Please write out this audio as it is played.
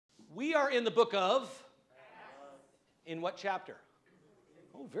We are in the book of? In what chapter?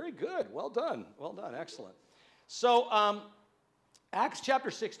 Oh, very good. Well done. Well done. Excellent. So Acts chapter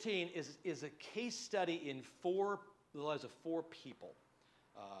 16 is a case study in the lives of four people.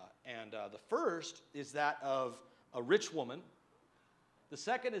 The first is that of a rich woman. The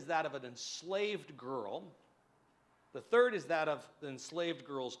second is that of an enslaved girl. The third is that of the enslaved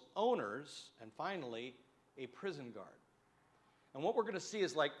girl's owners. And finally, a prison guard. And what we're going to see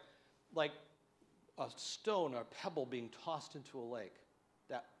is like a stone or a pebble being tossed into a lake.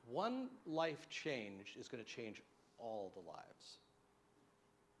 That one life change is going to change all the lives.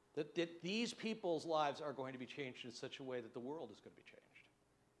 That these people's lives are going to be changed in such a way that the world is going to be changed.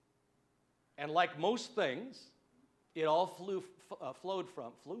 And like most things, it all flowed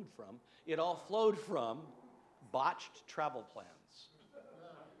from botched travel plans.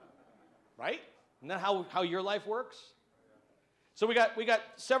 Right? Isn't that how your life works? So we got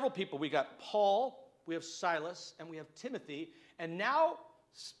several people. We got Paul, we have Silas, and we have Timothy. And now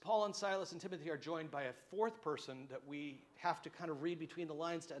Paul and Silas and Timothy are joined by a fourth person that we have to kind of read between the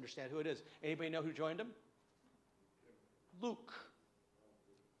lines to understand who it is. Anybody know who joined him? Luke.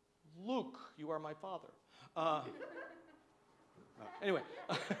 Luke, you are my father. Anyway.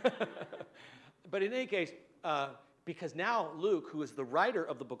 But in any case, because now Luke, who is the writer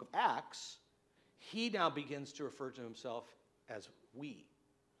of the book of Acts, he now begins to refer to himself as we.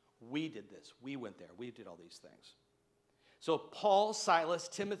 We did this. We went there. We did all these things. So Paul, Silas,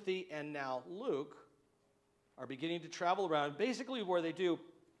 Timothy, and now Luke are beginning to travel around. Basically what they do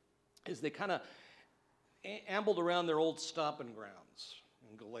is they kind of ambled around their old stomping grounds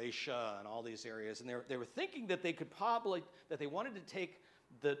in Galatia and all these areas. And they were thinking that they wanted to take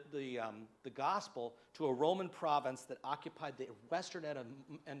the gospel to a Roman province that occupied the western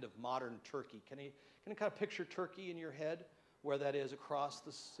end of modern Turkey. Can you kind of picture Turkey in your head, where that is across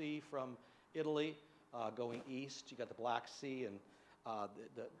the sea from Italy going east? You got the Black Sea, and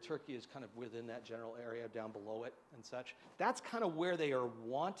the Turkey is kind of within that general area down below it and such. That's kind of where they are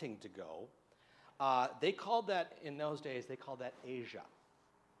wanting to go. They called that, in those days, they called that Asia.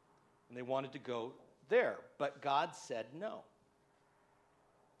 And they wanted to go there, but God said no.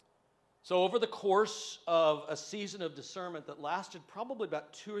 So over the course of a season of discernment that lasted probably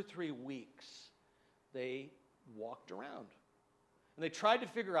about 2 or 3 weeks, they walked around. And they tried to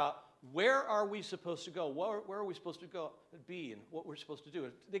figure out, where are we supposed to go? Where are we supposed to be and what we're supposed to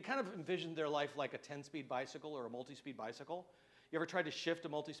do? They kind of envisioned their life like a 10-speed bicycle or a multi-speed bicycle. You ever tried to shift a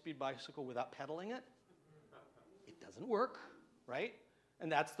multi-speed bicycle without pedaling it? It doesn't work, right?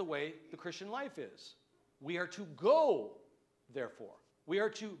 And that's the way the Christian life is. We are to go, therefore. We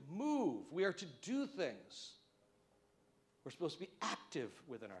are to move. We are to do things. We're supposed to be active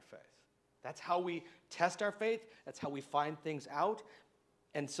within our faith. That's how we test our faith. That's how we find things out.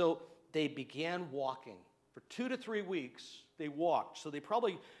 And so they began walking. For 2 to 3 weeks, they walked. So they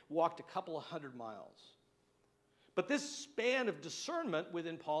probably walked a couple of 100 miles. But this span of discernment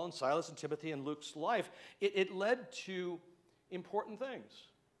within Paul and Silas and Timothy and Luke's life, it led to important things.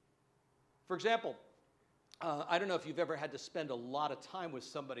 For example, I don't know if you've ever had to spend a lot of time with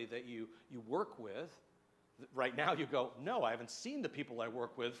somebody that you work with. Right now you go, no, I haven't seen the people I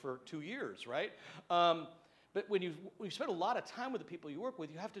work with for 2 years, right? But when you spend a lot of time with the people you work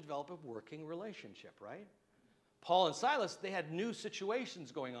with, you have to develop a working relationship, right? Paul and Silas, they had new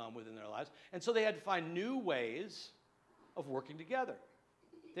situations going on within their lives, and so they had to find new ways of working together.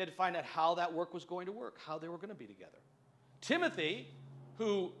 They had to find out how that work was going to work, how they were going to be together. Timothy,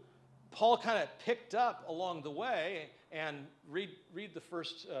 who Paul kind of picked up along the way, and read the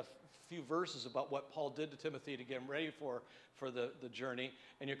first few verses about what Paul did to Timothy to get him ready for the journey,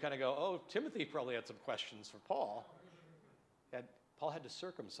 and you kind of go, oh, Timothy probably had some questions for Paul. Paul had to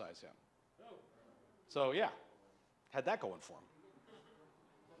circumcise him. So yeah, had that going for him.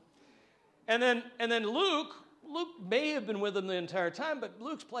 And then Luke may have been with him the entire time, but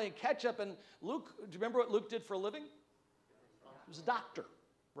Luke's playing catch up, and Luke, do you remember what Luke did for a living? He was a doctor,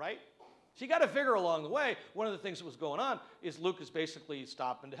 right? So you got to figure along the way, one of the things that was going on is Luke is basically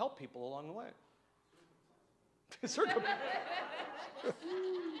stopping to help people along the way.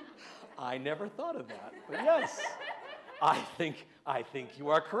 I never thought of that, but yes, I think you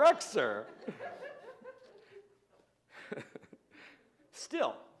are correct, sir.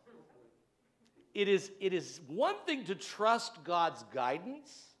 Still, it is one thing to trust God's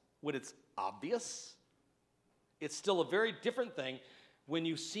guidance when it's obvious. It's still a very different thing when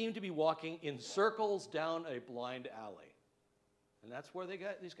you seem to be walking in circles down a blind alley. And that's where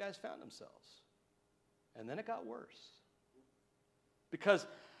these guys found themselves. And then it got worse. Because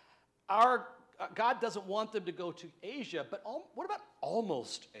our God doesn't want them to go to Asia, but what about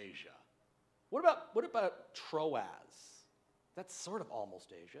almost Asia? What about Troas? That's sort of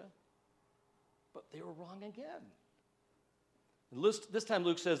almost Asia. But they were wrong again. And this time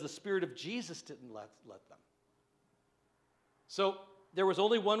Luke says the Spirit of Jesus didn't let them. So there was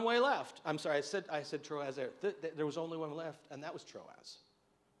only one way left. I'm sorry, I said Troas there. There was only one left, and that was Troas,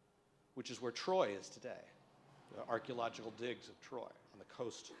 which is where Troy is today. The archaeological digs of Troy on the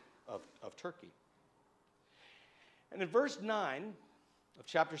coast of Turkey. And in verse 9 of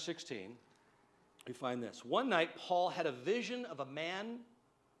chapter 16, we find this. One night, Paul had a vision of a man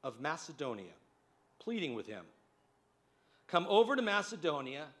of Macedonia, pleading with him, "Come over to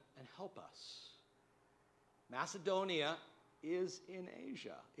Macedonia and help us." Macedonia is in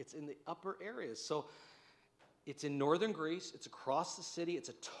Asia. It's in the upper areas. So it's in northern Greece. It's across the city. It's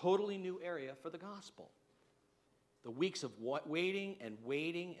a totally new area for the gospel. The weeks of waiting and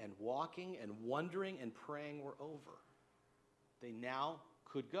walking and wondering and praying were over. They now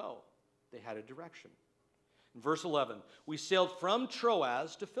could go. They had a direction. In verse 11, we sailed from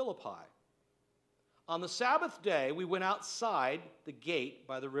Troas to Philippi. On the Sabbath day, we went outside the gate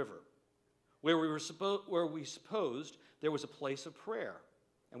by the river, where we supposed there was a place of prayer.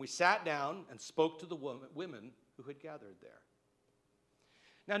 And we sat down and spoke to the women who had gathered there.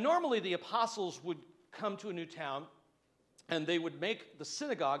 Now, normally the apostles would come to a new town, and they would make the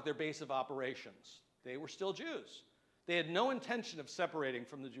synagogue their base of operations. They were still Jews. They had no intention of separating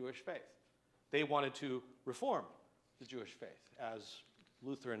from the Jewish faith. They wanted to reform the Jewish faith, as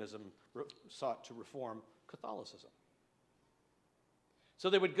Lutheranism sought to reform Catholicism. So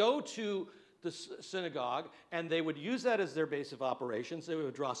they would go to the synagogue, and they would use that as their base of operations. They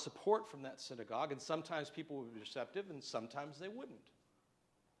would draw support from that synagogue, and sometimes people would be receptive, and sometimes they wouldn't.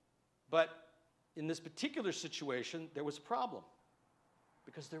 But in this particular situation, there was a problem,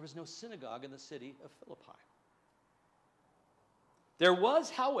 because there was no synagogue in the city of Philippi. There was,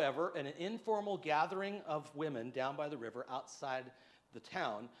 however, an informal gathering of women down by the river outside the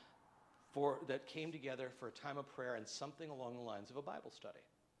town that came together for a time of prayer and something along the lines of a Bible study.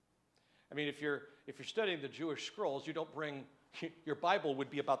 I mean, if you're studying the Jewish scrolls, you don't bring your Bible would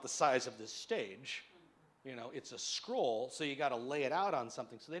be about the size of this stage. You know, it's a scroll, so you got to lay it out on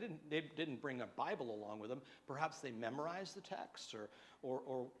something. So they didn't bring a Bible along with them. Perhaps they memorized the text,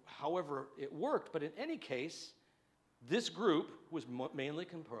 or however it worked. But in any case, this group was mainly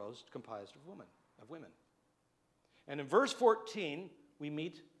comprised of women. And in verse 14, we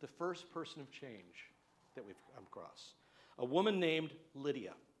meet the first person of change that we've come across, a woman named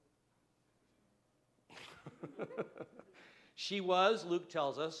Lydia. She was, Luke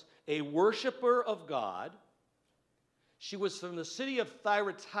tells us, a worshiper of God. She was from the city of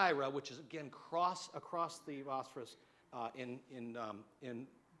Thyatira, which is, again, across the Bosphorus in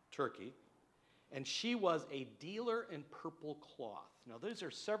Turkey. And she was a dealer in purple cloth. Now, these are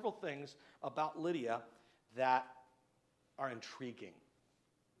several things about Lydia that are intriguing.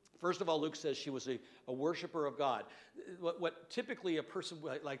 First of all, Luke says she was a worshiper of God. What typically a person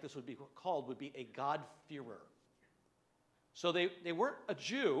like this would be called would be a God-fearer. So they weren't a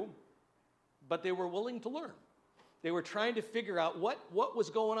Jew, but they were willing to learn. They were trying to figure out what was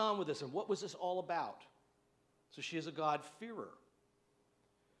going on with this and what was this all about. So she is a God-fearer.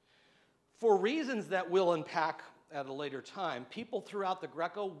 For reasons that we'll unpack at a later time, people throughout the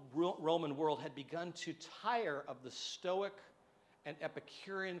Greco-Roman world had begun to tire of the Stoic and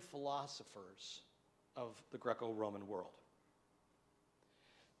Epicurean philosophers of the Greco-Roman world.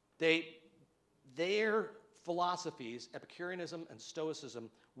 Their philosophies, Epicureanism and Stoicism,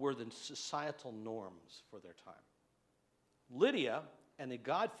 were the societal norms for their time. Lydia and the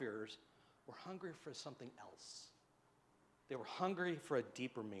God-fearers were hungry for something else. They were hungry for a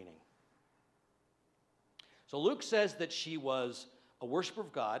deeper meaning. So Luke says that she was a worshiper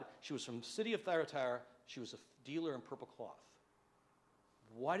of God. She was from the city of Thyatira. She was a dealer in purple cloth.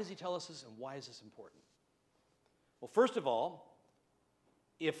 Why does he tell us this, and why is this important? Well, first of all,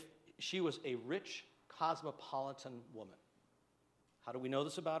 if she was a rich, cosmopolitan woman. How do we know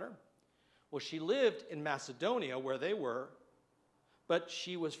this about her? Well, she lived in Macedonia, where they were, but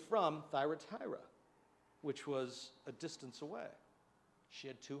she was from Thyatira, which was a distance away. She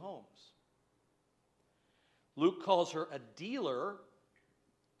had two homes. Luke calls her a dealer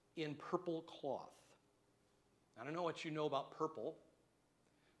in purple cloth. I don't know what you know about purple,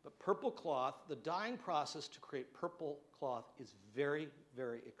 but purple cloth, the dyeing process to create purple cloth is very,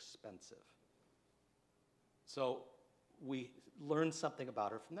 very expensive. So we learned something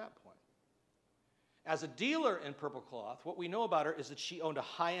about her from that point. As a dealer in purple cloth, what we know about her is that she owned a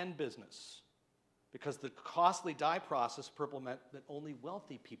high-end business, because the costly dye process, purple, meant that only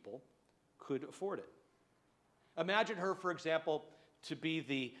wealthy people could afford it. Imagine her, for example, to be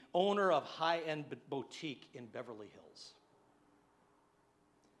the owner of high-end boutique in Beverly Hills.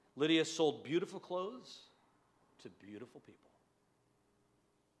 Lydia sold beautiful clothes to beautiful people.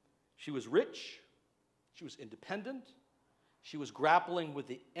 She was rich, she was independent, she was grappling with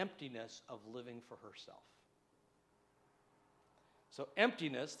the emptiness of living for herself. So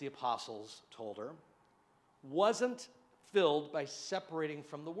emptiness, the apostles told her, wasn't filled by separating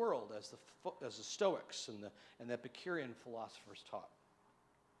from the world, as the Stoics and the Epicurean philosophers taught.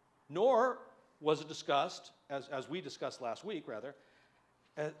 Nor was it discussed, as we discussed last week, rather,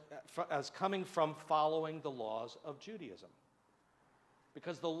 as coming from following the laws of Judaism.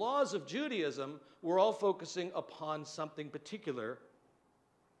 Because the laws of Judaism were all focusing upon something particular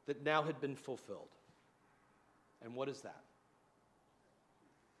that now had been fulfilled. And what is that?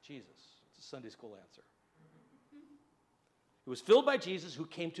 Jesus. It's a Sunday school answer. It was filled by Jesus, who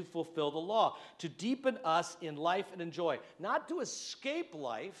came to fulfill the law, to deepen us in life and in joy, not to escape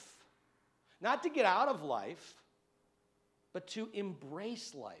life, not to get out of life, but to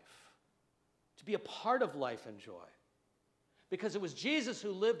embrace life, to be a part of life and joy. Because it was Jesus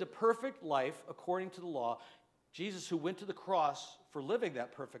who lived a perfect life according to the law, Jesus who went to the cross for living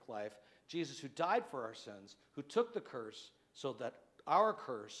that perfect life, Jesus who died for our sins, who took the curse so that our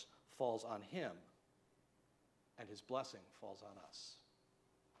curse falls on him and his blessing falls on us.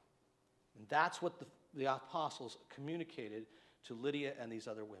 And that's what the apostles communicated to Lydia and these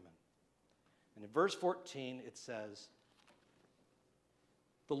other women. And in verse 14 it says,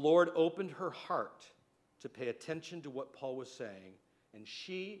 the Lord opened her heart to pay attention to what Paul was saying, and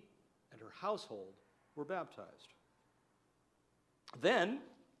she and her household were baptized. Then,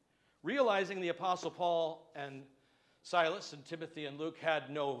 realizing the apostle Paul and Silas and Timothy and Luke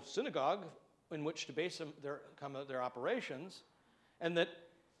had no synagogue in which to base their operations, and that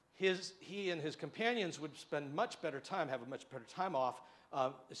he and his companions would spend much better time, have a much better time off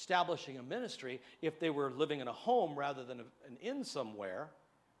establishing a ministry if they were living in a home rather than an inn somewhere,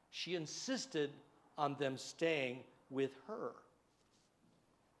 she insisted on them staying with her.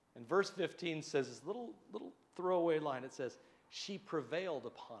 And verse 15 says this little throwaway line. It says, she prevailed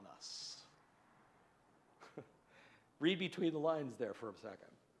upon us. Read between the lines there for a second.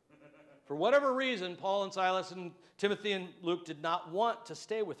 For whatever reason, Paul and Silas and Timothy and Luke did not want to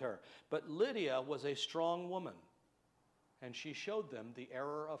stay with her. But Lydia was a strong woman, and she showed them the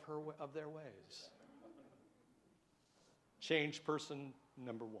error of their ways. Changed person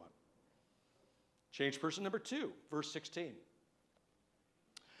number one. Changed person number two, verse 16.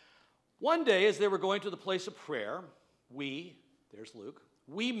 One day, as they were going to the place of prayer, there's Luke,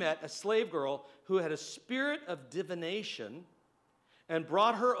 we met a slave girl who had a spirit of divination and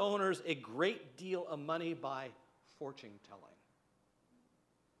brought her owners a great deal of money by fortune telling.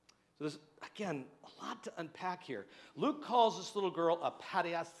 So there's, again, a lot to unpack here. Luke calls this little girl a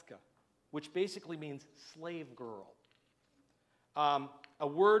pariaska, which basically means slave girl. A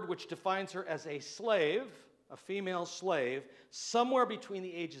word which defines her as a slave, a female slave, somewhere between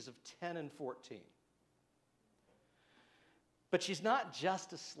the ages of 10 and 14. But she's not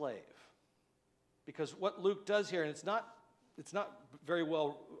just a slave, because what Luke does here, and it's not very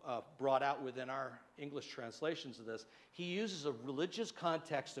well brought out within our English translations of this, he uses a religious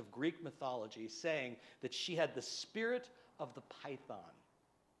context of Greek mythology, saying that she had the spirit of the python.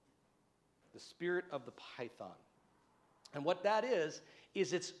 The spirit of the python. And what that is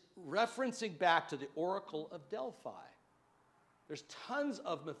it's referencing back to the Oracle of Delphi. There's tons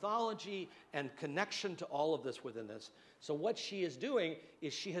of mythology and connection to all of this within this. So what she is doing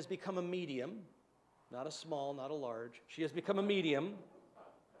is she has become a medium, not a small, not a large. She has become a medium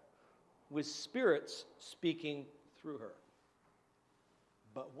with spirits speaking through her.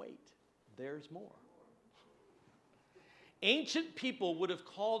 But wait, there's more. Ancient people would have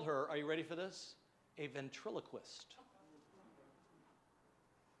called her, are you ready for this? A ventriloquist.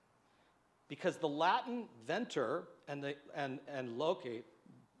 Because the Latin venter and locate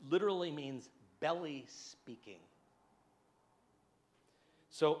literally means belly speaking.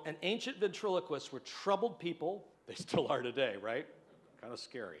 So an ancient ventriloquists were troubled people. They still are today, right? Kind of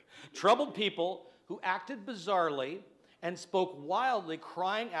scary. Troubled people who acted bizarrely and spoke wildly,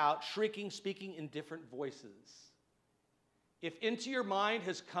 crying out, shrieking, speaking in different voices. If into your mind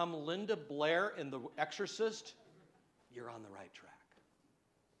has come Linda Blair in The Exorcist, you're on the right track.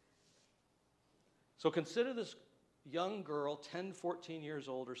 So consider this young girl, 10, 14 years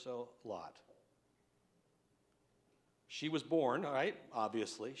old or so, Lot. She was born, all right,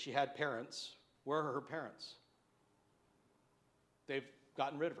 obviously. She had parents. Where are her parents? They've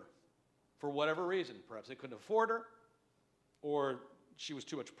gotten rid of her for whatever reason. Perhaps they couldn't afford her, or she was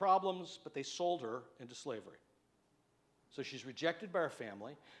too much problems, but they sold her into slavery. So she's rejected by her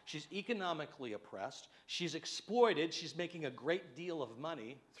family. She's economically oppressed. She's exploited. She's making a great deal of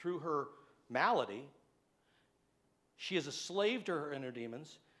money through her malady. She is a slave to her inner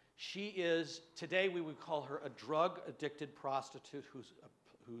demons. She is, today we would call her a drug-addicted prostitute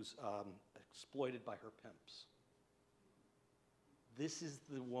who's exploited by her pimps. This is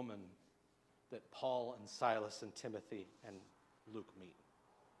the woman that Paul and Silas and Timothy and Luke meet.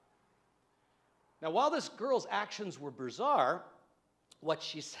 Now, while this girl's actions were bizarre, what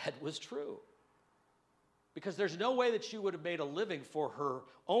she said was true. Because there's no way that she would have made a living for her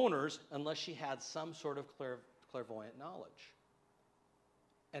owners unless she had some sort of clairvoyant knowledge.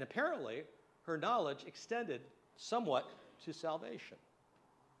 And apparently, her knowledge extended somewhat to salvation.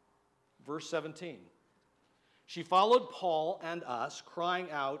 Verse 17. She followed Paul and us, crying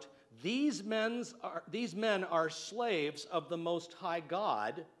out, These men are slaves of the Most High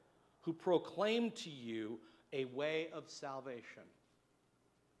God, who proclaim to you a way of salvation.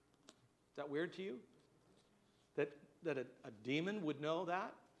 Is that weird to you? That a demon would know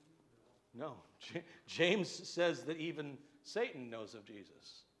that? No. James says that even Satan knows of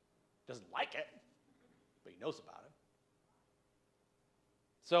Jesus. Doesn't like it, but he knows about it.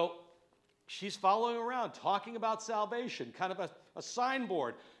 So she's following around, talking about salvation, kind of a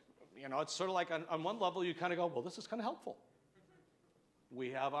signboard. You know, it's sort of like on one level you kind of go, well, this is kind of helpful. We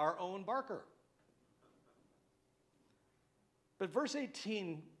have our own Barker. But verse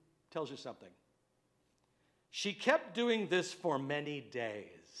 18 tells you something. She kept doing this for many days.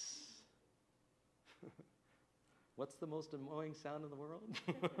 What's the most annoying sound in the world?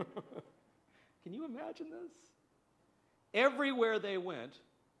 Can you imagine this? Everywhere they went,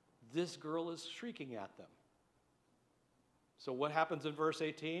 this girl is shrieking at them. So what happens in verse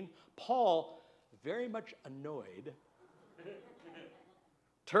 18? Paul, very much annoyed,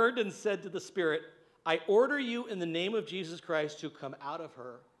 turned and said to the spirit, I order you in the name of Jesus Christ to come out of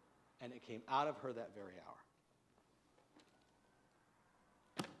her. And it came out of her that very hour.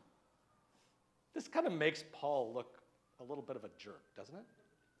 This kind of makes Paul look a little bit of a jerk, doesn't it?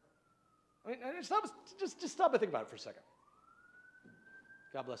 I mean, just stop and think about it for a second.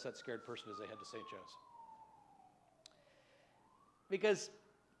 God bless that scared person as they head to St. Joe's. Because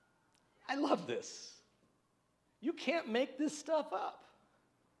I love this. You can't make this stuff up.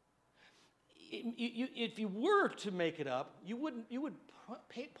 If you were to make it up, you would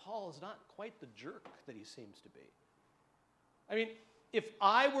paint Paul as not quite the jerk that he seems to be. I mean, if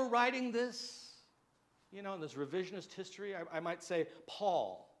I were writing this, you know, in this revisionist history, I might say,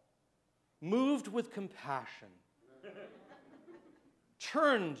 Paul, moved with compassion,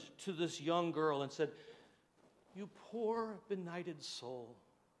 turned to this young girl and said, you poor benighted soul,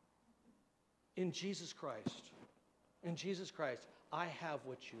 in Jesus Christ, I have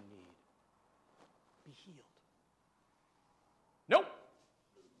what you need. Be healed.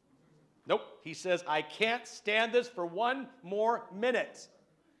 Nope. He says, I can't stand this for one more minute.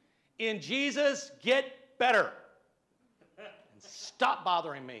 In Jesus, get better. And stop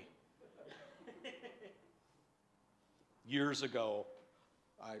bothering me. Years ago,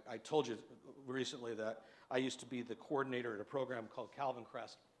 I told you recently that I used to be the coordinator at a program called Calvin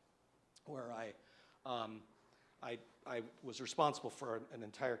Crest, where I was responsible for an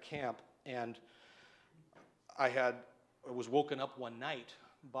entire camp, and I was woken up one night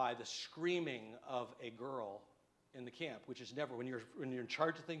by the screaming of a girl in the camp, which is never, when you're in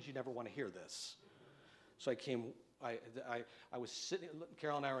charge of things, you never want to hear this. So I was sitting,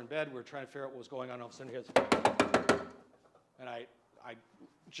 Carol and I were in bed, we were trying to figure out what was going on, all of a sudden he goes, and I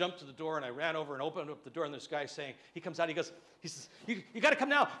jumped to the door and I ran over and opened up the door, and this guy saying, he comes out, he says, you got to come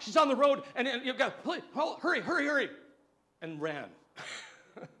now, she's on the road, and you've got, please, hurry, and ran.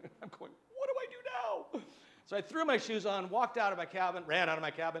 I'm going, what do I do now? So I threw my shoes on, walked out of my cabin, ran out of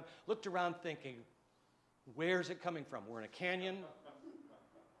my cabin, looked around thinking, where's it coming from? We're in a canyon,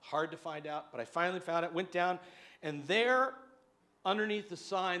 hard to find out, but I finally found it, went down, and there, underneath the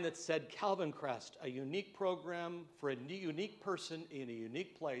sign that said Calvin Crest, a unique program for a unique person in a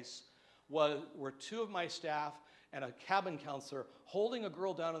unique place, were two of my staff and a cabin counselor holding a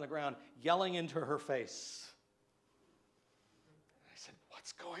girl down on the ground, yelling into her face. I said,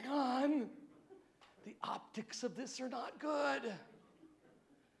 what's going on? The optics of this are not good.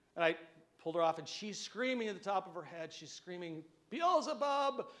 And I pulled her off, and she's screaming at the top of her head. She's screaming,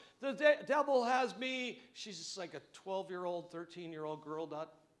 Beelzebub, the devil has me. She's just like a 12-year-old, 13-year-old girl,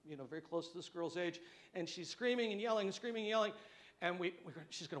 not, very close to this girl's age. And she's screaming and yelling and screaming and yelling. And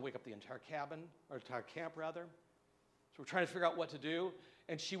she's going to wake up the entire cabin, or entire camp, rather. So we're trying to figure out what to do.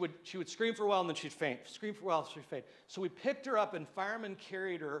 And she would scream for a while, and then she'd faint. Scream for a while, she'd faint. So we picked her up, and firemen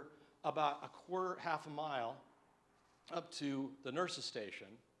carried her about half a mile up to the nurse's station.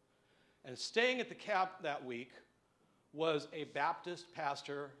 And staying at the camp that week was a Baptist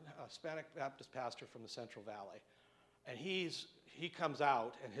pastor, a Hispanic Baptist pastor from the Central Valley. And he comes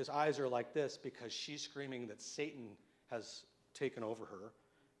out, and his eyes are like this because she's screaming that Satan has taken over her.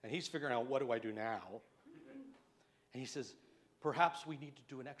 And he's figuring out, what do I do now? And he says, perhaps we need to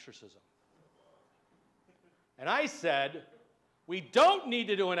do an exorcism. And I said, we don't need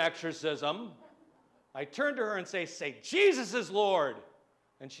to do an exorcism. I turned to her and say, Jesus is Lord.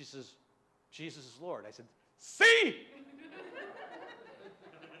 And she says, Jesus is Lord. I said, see?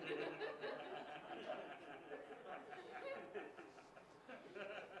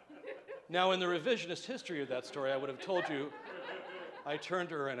 Now, in the revisionist history of that story, I would have told you, I turned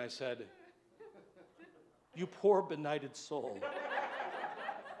to her and I said, you poor benighted soul.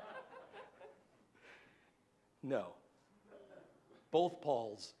 No. Both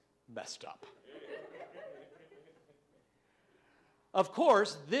Pauls messed up. Of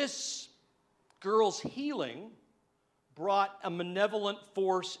course, this girl's healing brought a malevolent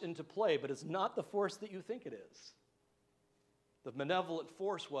force into play, but it's not the force that you think it is. The malevolent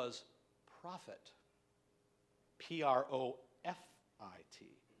force was prophet. P-R-O-F-I-T.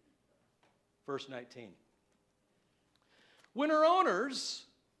 Verse 19. When her owners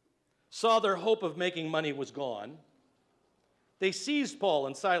saw their hope of making money was gone, they seized Paul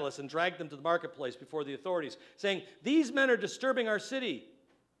and Silas and dragged them to the marketplace before the authorities, saying, these men are disturbing our city.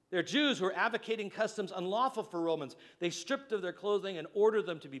 They're Jews who are advocating customs unlawful for Romans. They stripped of their clothing and ordered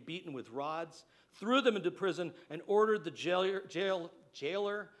them to be beaten with rods, threw them into prison, and ordered the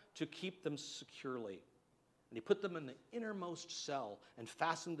jailer to keep them securely. And he put them in the innermost cell and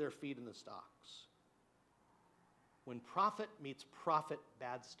fastened their feet in the stocks. When prophet meets prophet,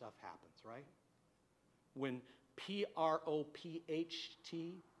 bad stuff happens, right? When P-R-O-P-H-T,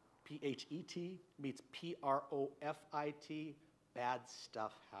 P-H-E-T meets P-R-O-F-I-T, bad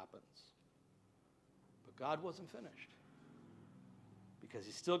stuff happens. But God wasn't finished because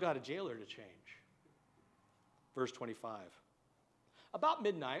he's still got a jailer to change. Verse 25. About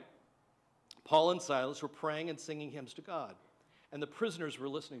midnight, Paul and Silas were praying and singing hymns to God, and the prisoners were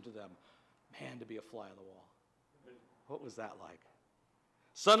listening to them. Man, to be a fly on the wall. What was that like?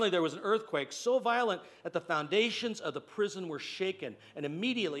 Suddenly there was an earthquake so violent that the foundations of the prison were shaken, and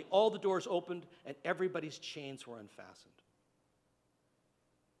immediately all the doors opened and everybody's chains were unfastened.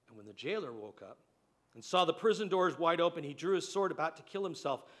 And when the jailer woke up and saw the prison doors wide open, he drew his sword about to kill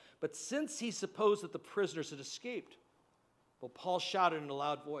himself. But since he supposed that the prisoners had escaped, well, Paul shouted in a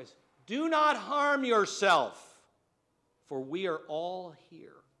loud voice, do not harm yourself, for we are all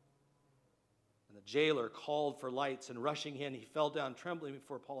here. And the jailer called for lights, and rushing in, he fell down trembling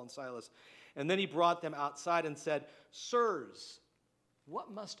before Paul and Silas. And then he brought them outside and said, sirs,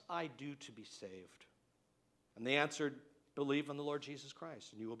 what must I do to be saved? And they answered, believe on the Lord Jesus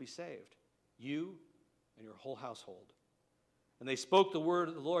Christ, and you will be saved, you and your whole household. And they spoke the word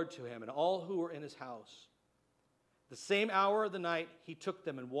of the Lord to him and all who were in his house. The same hour of the night, he took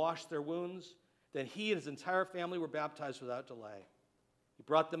them and washed their wounds. Then he and his entire family were baptized without delay. He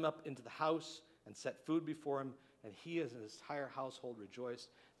brought them up into the house and set food before him, and he and his entire household rejoiced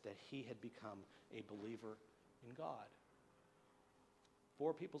that he had become a believer in God.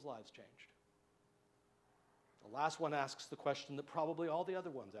 4 people's lives changed. The last one asks the question that probably all the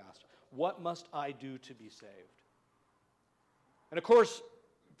other ones asked. What must I do to be saved? And of course,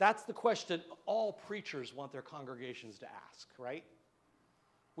 that's the question all preachers want their congregations to ask, right?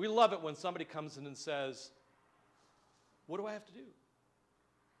 We love it when somebody comes in and says, what do I have to do?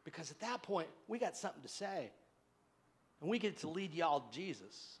 Because at that point, we got something to say. And we get to lead y'all to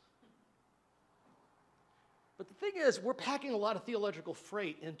Jesus. But the thing is, we're packing a lot of theological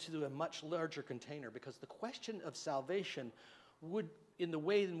freight into a much larger container because the question of salvation would, in the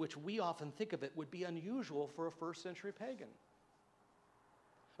way in which we often think of it, would be unusual for a first century pagan.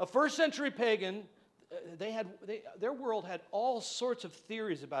 A first century pagan, their world had all sorts of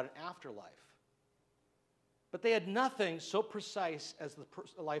theories about an afterlife. But they had nothing so precise as the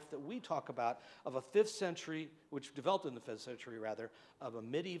life that we talk about of a 5th century, which developed in the 5th century rather, of a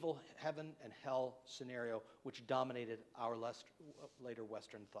medieval heaven and hell scenario which dominated our later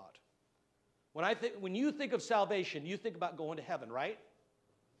Western thought. When you think of salvation, you think about going to heaven, right?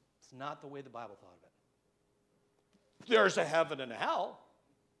 It's not the way the Bible thought of it. There's a heaven and a hell,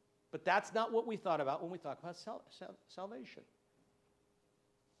 but that's not what we thought about when we talk about salvation.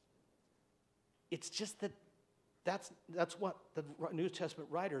 It's just that That's what the New Testament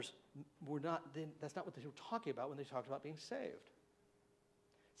writers were not, that's not what they were talking about when they talked about being saved.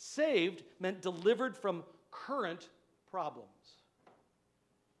 Saved meant delivered from current problems.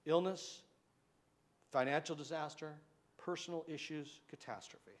 Illness, financial disaster, personal issues,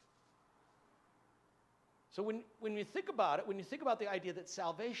 catastrophe. So when you think about it, when you think about the idea that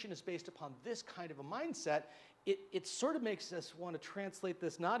salvation is based upon this kind of a mindset, it sort of makes us want to translate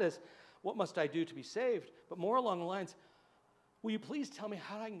this not as, what must I do to be saved, but more along the lines, will you please tell me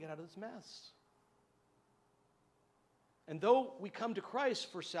how I can get out of this mess? And though we come to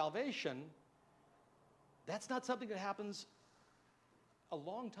Christ for salvation, that's not something that happens a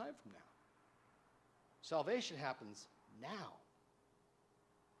long time from now. Salvation happens now.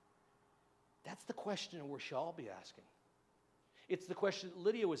 That's the question we should all be asking. It's the question that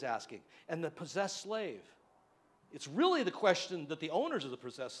Lydia was asking, and the possessed slave. It's really the question that the owners of the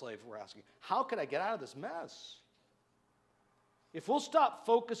possessed slave were asking. How can I get out of this mess? If we'll stop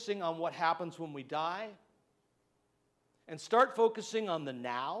focusing on what happens when we die and start focusing on the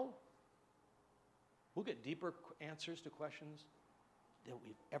now, we'll get deeper answers to questions than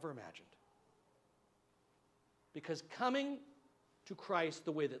we've ever imagined. Because coming to Christ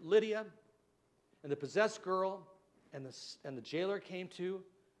the way that Lydia and the possessed girl and the jailer came to,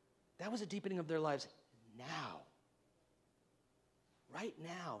 that was a deepening of their lives now. Right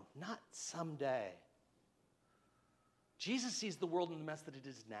now, not someday. Jesus sees the world in the mess that it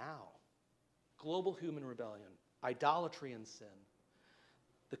is now. Global human rebellion, idolatry and sin,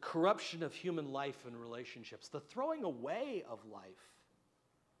 the corruption of human life and relationships, the throwing away of life,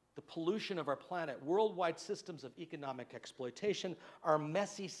 the pollution of our planet, worldwide systems of economic exploitation, our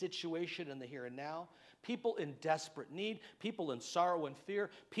messy situation in the here and now, people in desperate need, people in sorrow and fear,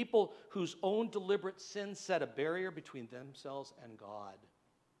 people whose own deliberate sin set a barrier between themselves and God.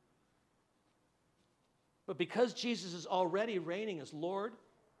 But because Jesus is already reigning as Lord,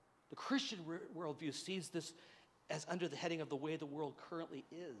 the Christian worldview sees this as under the heading of the way the world currently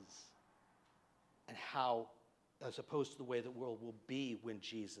is and how, as opposed to the way the world will be when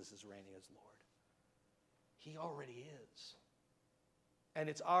Jesus is reigning as Lord. He already is. And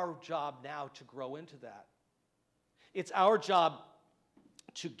it's our job now to grow into that. It's our job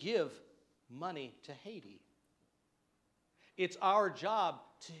to give money to Haiti. It's our job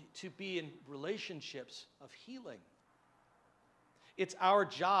to be in relationships of healing. It's our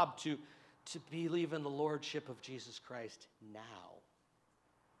job to believe in the lordship of Jesus Christ now,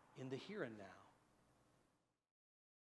 in the here and now.